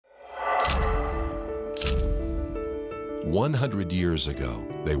100 years ago,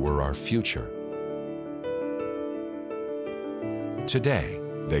 they were our future. Today,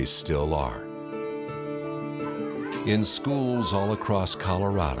 they still are. In schools all across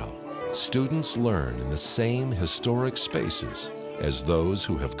Colorado, students learn in the same historic spaces as those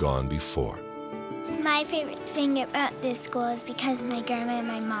who have gone before. My favorite thing about this school is because my grandma and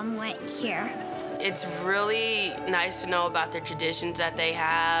my mom went here. It's really nice to know about the traditions that they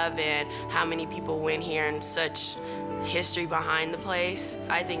have and how many people went here and such history behind the place.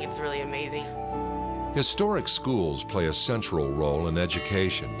 I think it's really amazing. Historic schools play a central role in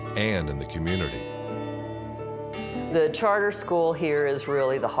education and in the community. The charter school here is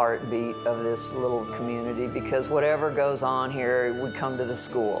really the heartbeat of this little community because whatever goes on here, we come to the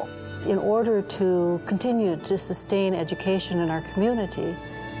school. In order to continue to sustain education in our community,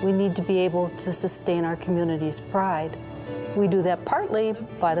 we need to be able to sustain our community's pride. We do that partly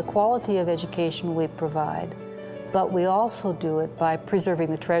by the quality of education we provide, but we also do it by preserving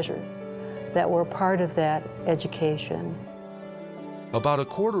the treasures that were part of that education. About a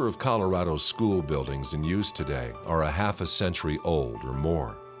quarter of Colorado's school buildings in use today are a half a century old or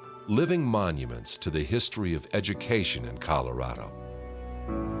more, living monuments to the history of education in Colorado.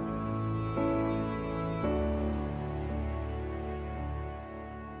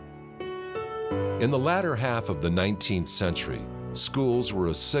 In the latter half of the 19th century, schools were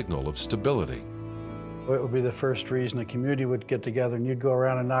a signal of stability. It would be the first reason a community would get together and you'd go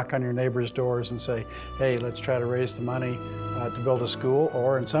around and knock on your neighbors' doors and say, hey, let's try to raise the money to build a school.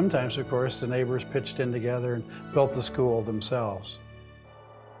 And sometimes, of course, the neighbors pitched in together and built the school themselves.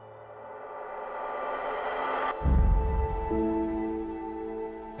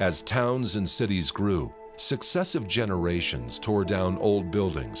 As towns and cities grew, successive generations tore down old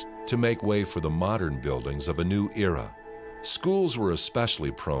buildings to make way for the modern buildings of a new era. Schools were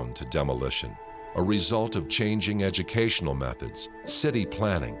especially prone to demolition, a result of changing educational methods, city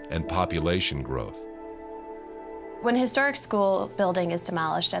planning, and population growth. When a historic school building is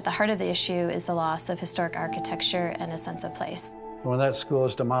demolished, at the heart of the issue is the loss of historic architecture and a sense of place. When that school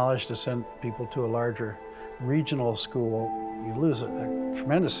is demolished to send people to a larger regional school, you lose a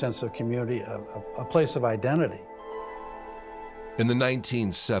tremendous sense of community, a place of identity. In the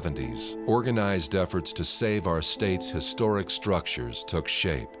 1970s, organized efforts to save our state's historic structures took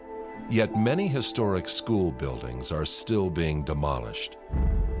shape. Yet many historic school buildings are still being demolished.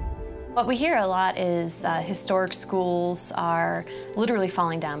 What we hear a lot is historic schools are literally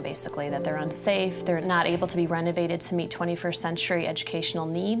falling down, basically, that they're unsafe, they're not able to be renovated to meet 21st century educational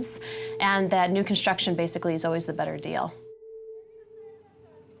needs, and that new construction basically is always the better deal.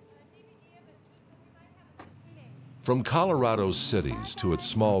 From Colorado's cities to its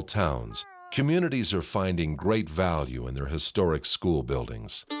small towns, communities are finding great value in their historic school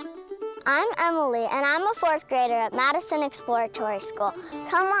buildings. I'm Emily, and I'm a 4th grader at Madison Exploratory School.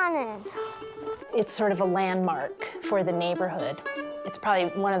 Come on in. It's sort of a landmark for the neighborhood. It's probably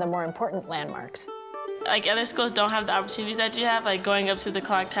one of the more important landmarks. Like other schools don't have the opportunities that you have, like going up to the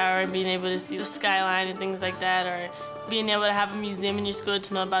clock tower and being able to see the skyline and things like that, or being able to have a museum in your school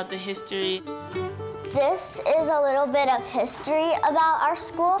to know about the history. This is a little bit of history about our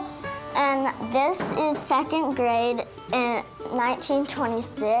school, and this is 2nd grade in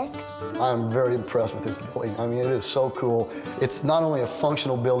 1926. I'm very impressed with this building. I mean, it is so cool. It's not only a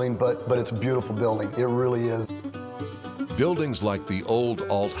functional building, but it's a beautiful building. It really is. Buildings like the old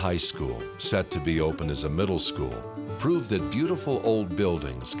Alt High School, set to be open as a middle school, prove that beautiful old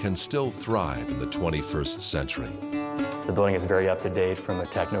buildings can still thrive in the 21st century. The building is very up-to-date from a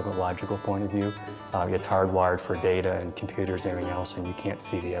technological point of view. It's hardwired for data and computers and everything else, and you can't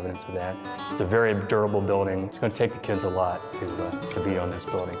see the evidence of that. It's a very durable building. It's going to take the kids a lot to be on this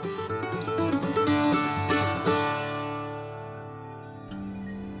building.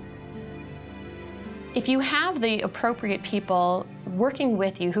 If you have the appropriate people working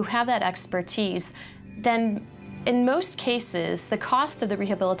with you who have that expertise, then in most cases, the cost of the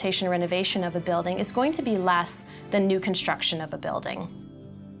rehabilitation and renovation of a building is going to be less than new construction of a building.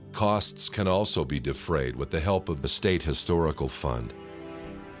 Costs can also be defrayed with the help of the State Historical Fund.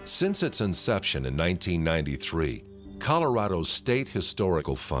 Since its inception in 1993, Colorado's State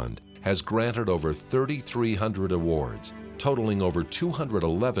Historical Fund has granted over 3,300 awards, totaling over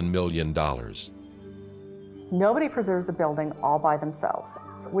 $211 million. Nobody preserves a building all by themselves,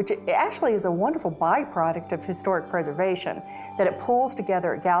 which actually is a wonderful byproduct of historic preservation, that it pulls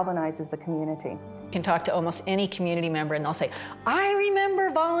together, it galvanizes a community. You can talk to almost any community member and they'll say, I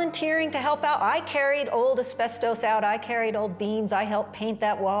remember volunteering to help out. I carried old asbestos out. I carried old beams. I helped paint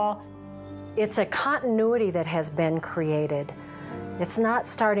that wall. It's a continuity that has been created. It's not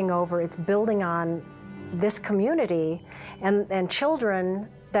starting over. It's building on this community and children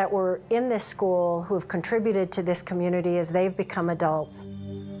that were in this school who have contributed to this community as they've become adults.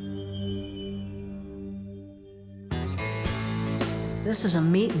 This is a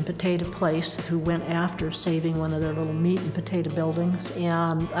meat and potato place who went after saving one of their little meat and potato buildings,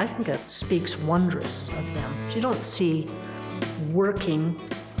 and I think it speaks wondrous of them. You don't see working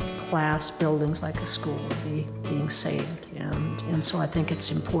class buildings like a school being saved, and so I think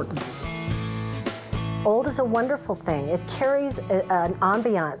it's important. Old is a wonderful thing. It carries an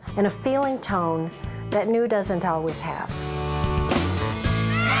ambiance and a feeling tone that new doesn't always have.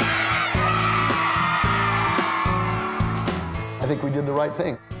 I think we did the right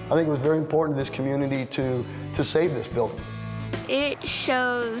thing. I think it was very important to this community to save this building. It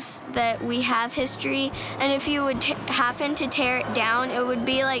shows that we have history, and if you would happen to tear it down, it would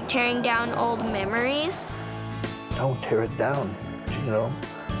be like tearing down old memories. Don't tear it down, you know.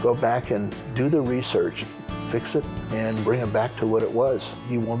 Go back and do the research, fix it, and bring it back to what it was.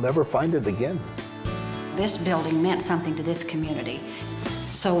 You will never find it again. This building meant something to this community.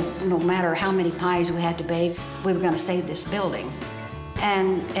 So no matter how many pies we had to bake, we were going to save this building.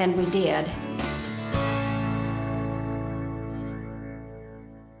 And we did.